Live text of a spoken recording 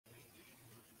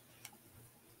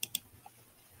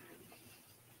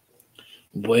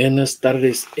Buenas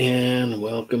tardes and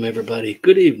welcome everybody.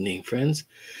 Good evening, friends.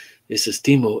 This is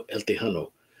Timo El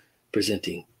Tejano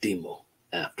presenting Timo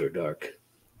After Dark.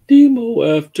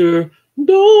 Timo After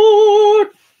Dark.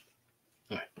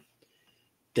 All right.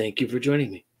 Thank you for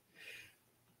joining me.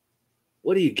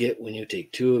 What do you get when you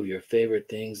take two of your favorite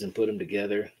things and put them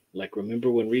together? Like, remember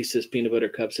when Reese's peanut butter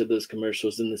cups had those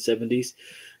commercials in the 70s?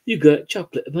 You got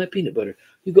chocolate and my peanut butter.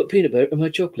 You got peanut butter and my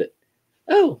chocolate.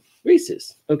 Oh,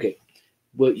 Reese's. Okay.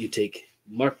 Well, you take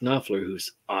Mark Knopfler,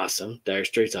 who's awesome, Dire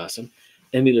Straits awesome,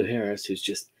 Emmylou Harris, who's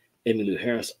just Emmylou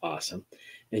Harris awesome,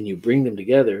 and you bring them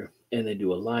together and they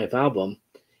do a live album,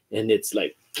 and it's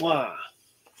like, voila,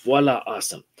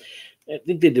 awesome. I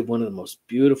think they did one of the most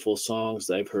beautiful songs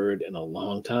I've heard in a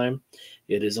long time.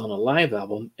 It is on a live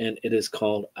album, and it is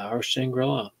called Our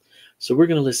Shangri-La. So we're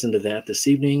going to listen to that this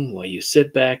evening while you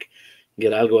sit back,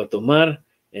 get algo a tomar,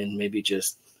 and maybe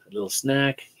just a little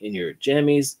snack in your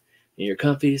jammies, in your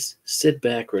comfies, sit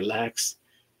back, relax,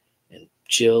 and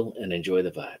chill and enjoy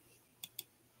the vibe.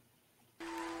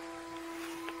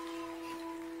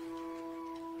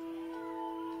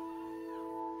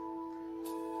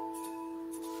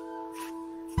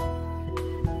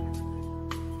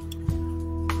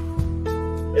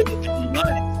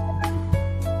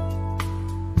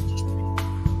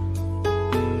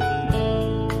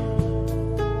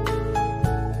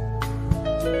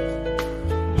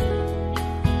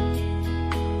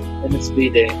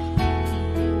 MSB Day.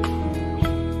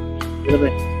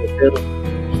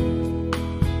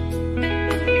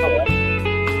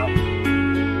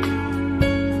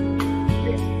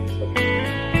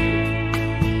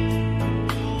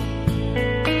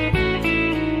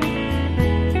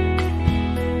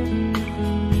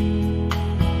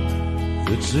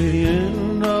 It's the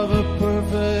end of a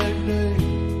perfect day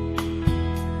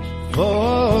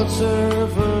for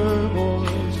surfer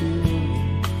boys.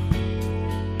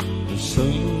 The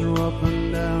sun's up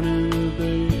and down in the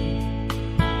bay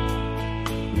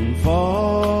and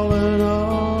falling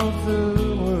off the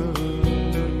world.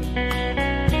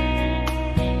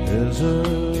 There's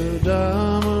a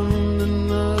diamond in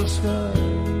the sky.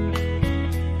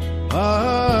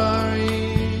 Our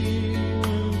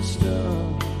evening star.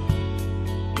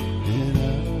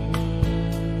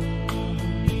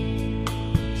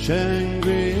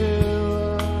 Shangri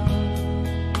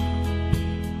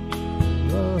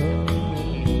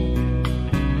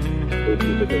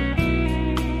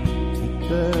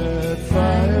that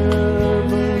fire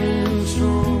burning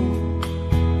strong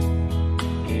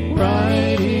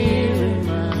right here in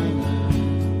my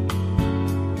mind.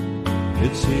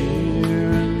 It's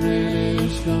here and then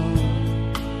it's gone.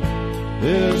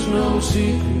 There's no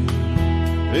secret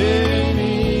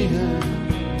anyhow.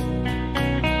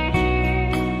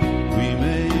 We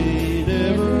may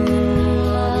never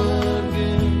love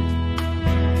again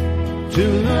to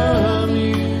the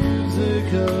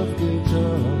music of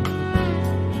guitar.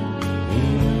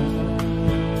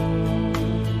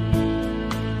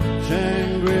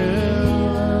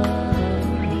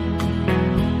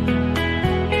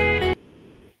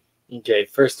 Okay,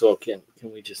 first of all, can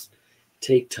we just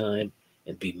take time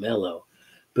and be mellow,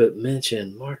 but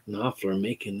mention Mark Knopfler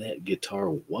making that guitar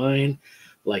whine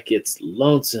like it's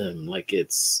lonesome, like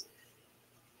it's,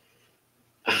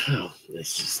 I don't know,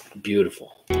 it's just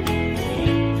beautiful.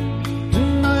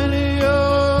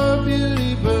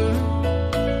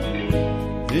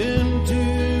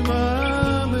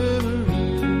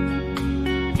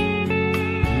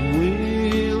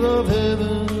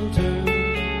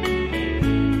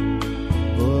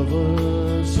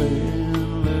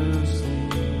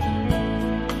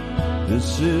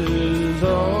 This is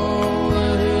all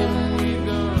the heaven we've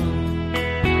got,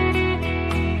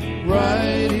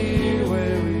 right here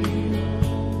where we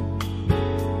are,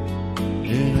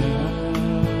 in our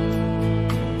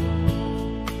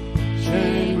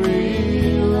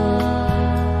Shangri-La.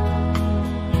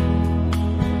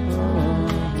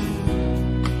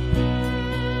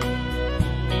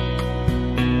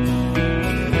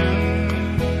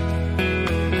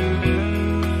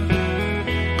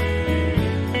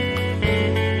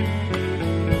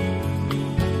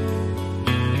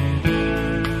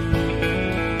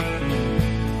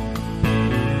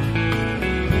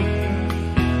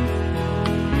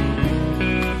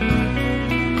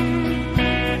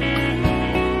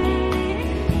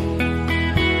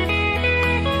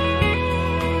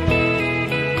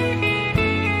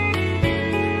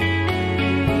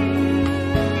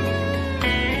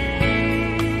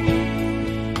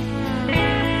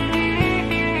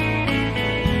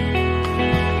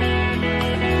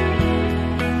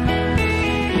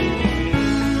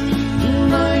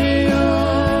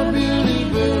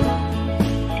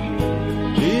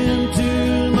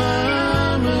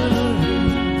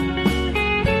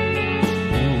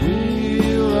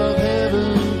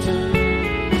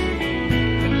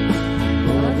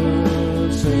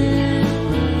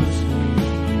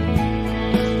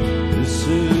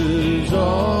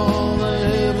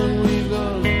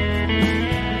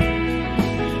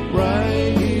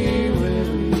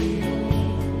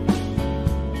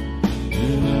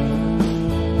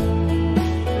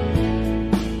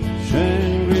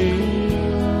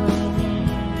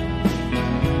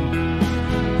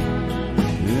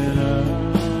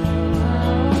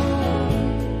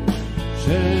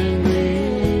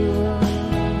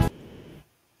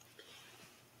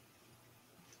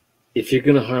 if you're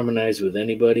going to harmonize with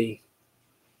anybody,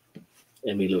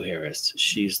 Emmylou Harris,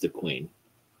 she's the queen.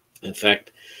 In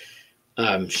fact,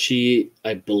 she,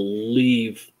 I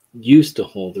believe, used to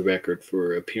hold the record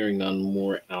for appearing on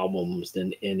more albums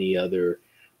than any other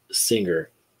singer,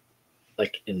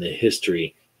 like in the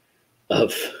history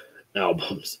of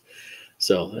albums.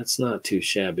 So that's not too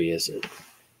shabby, is it?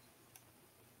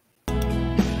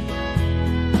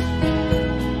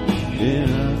 In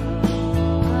a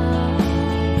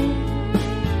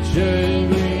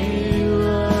Shangri.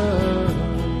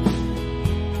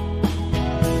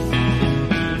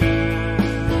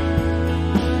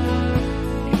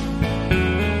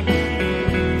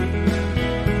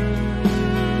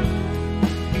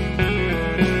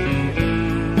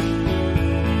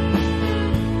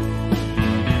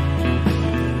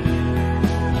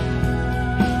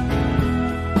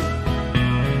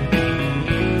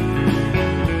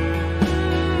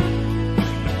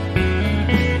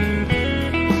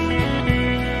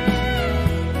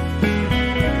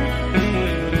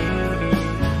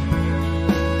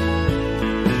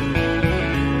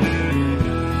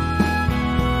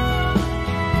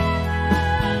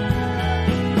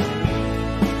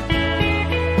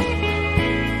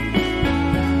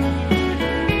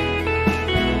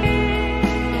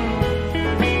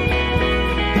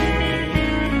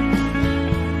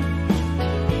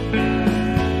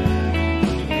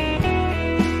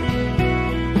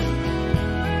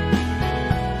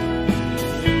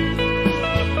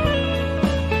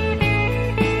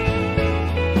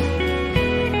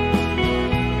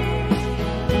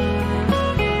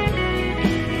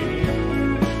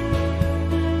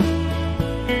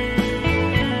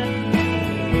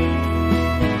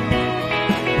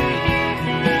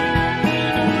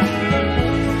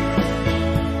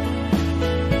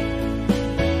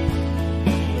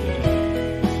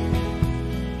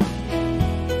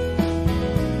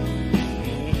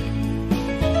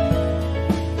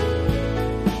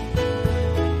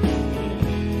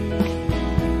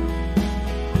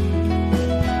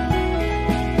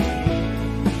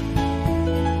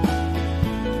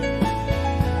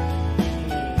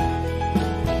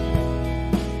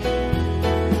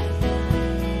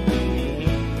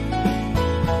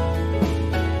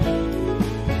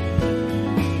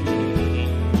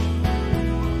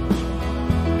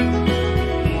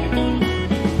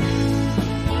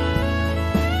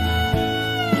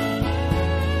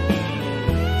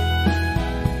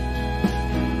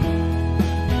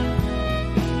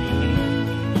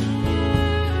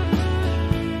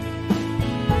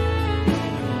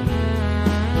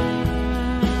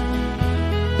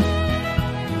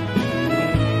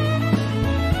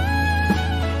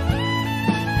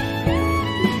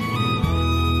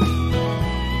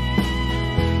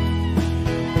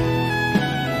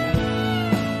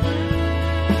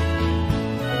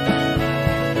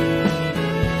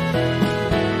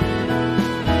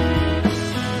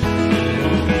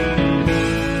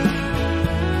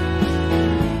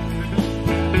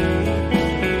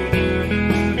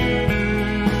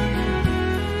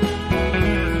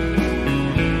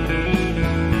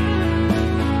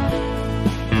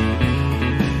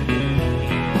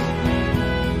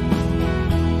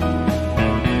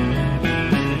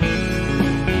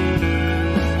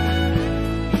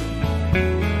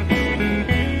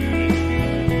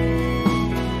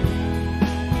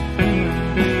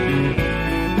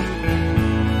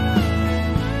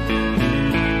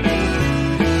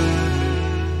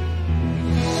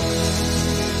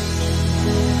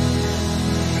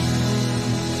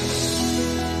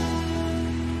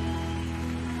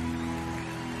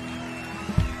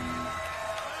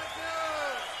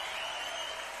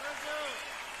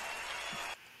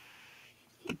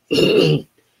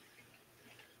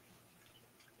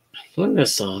 Wasn't that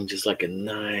song just like a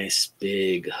nice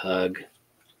big hug?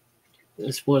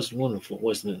 This was wonderful,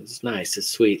 wasn't it? It's nice. It's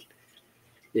sweet.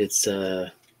 It's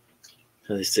how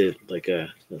they say it, like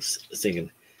singing,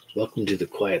 "Welcome to the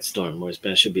quiet storm," or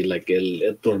Spanish should be like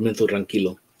el tormento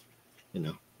tranquilo. You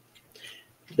know,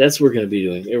 that's what we're going to be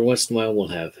doing. Every once in a while, we'll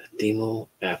have Timo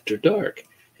After Dark,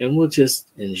 and we'll just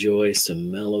enjoy some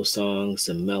mellow songs,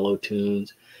 some mellow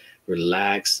tunes,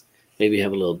 relax, maybe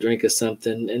have a little drink of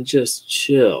something, and just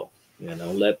chill. You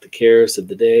know, let the cares of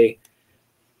the day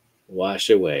wash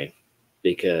away,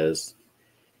 because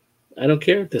I don't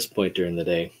care at this point during the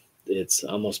day. It's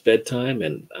almost bedtime,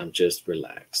 and I'm just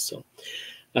relaxed. So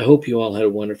I hope you all had a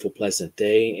wonderful, pleasant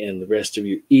day, and the rest of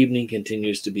your evening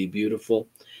continues to be beautiful.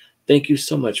 Thank you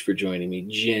so much for joining me.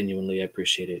 Genuinely, I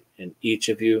appreciate it. And each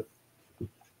of you,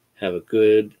 have a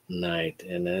good night.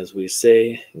 And as we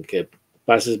say, que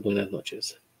pases buenas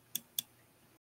noches.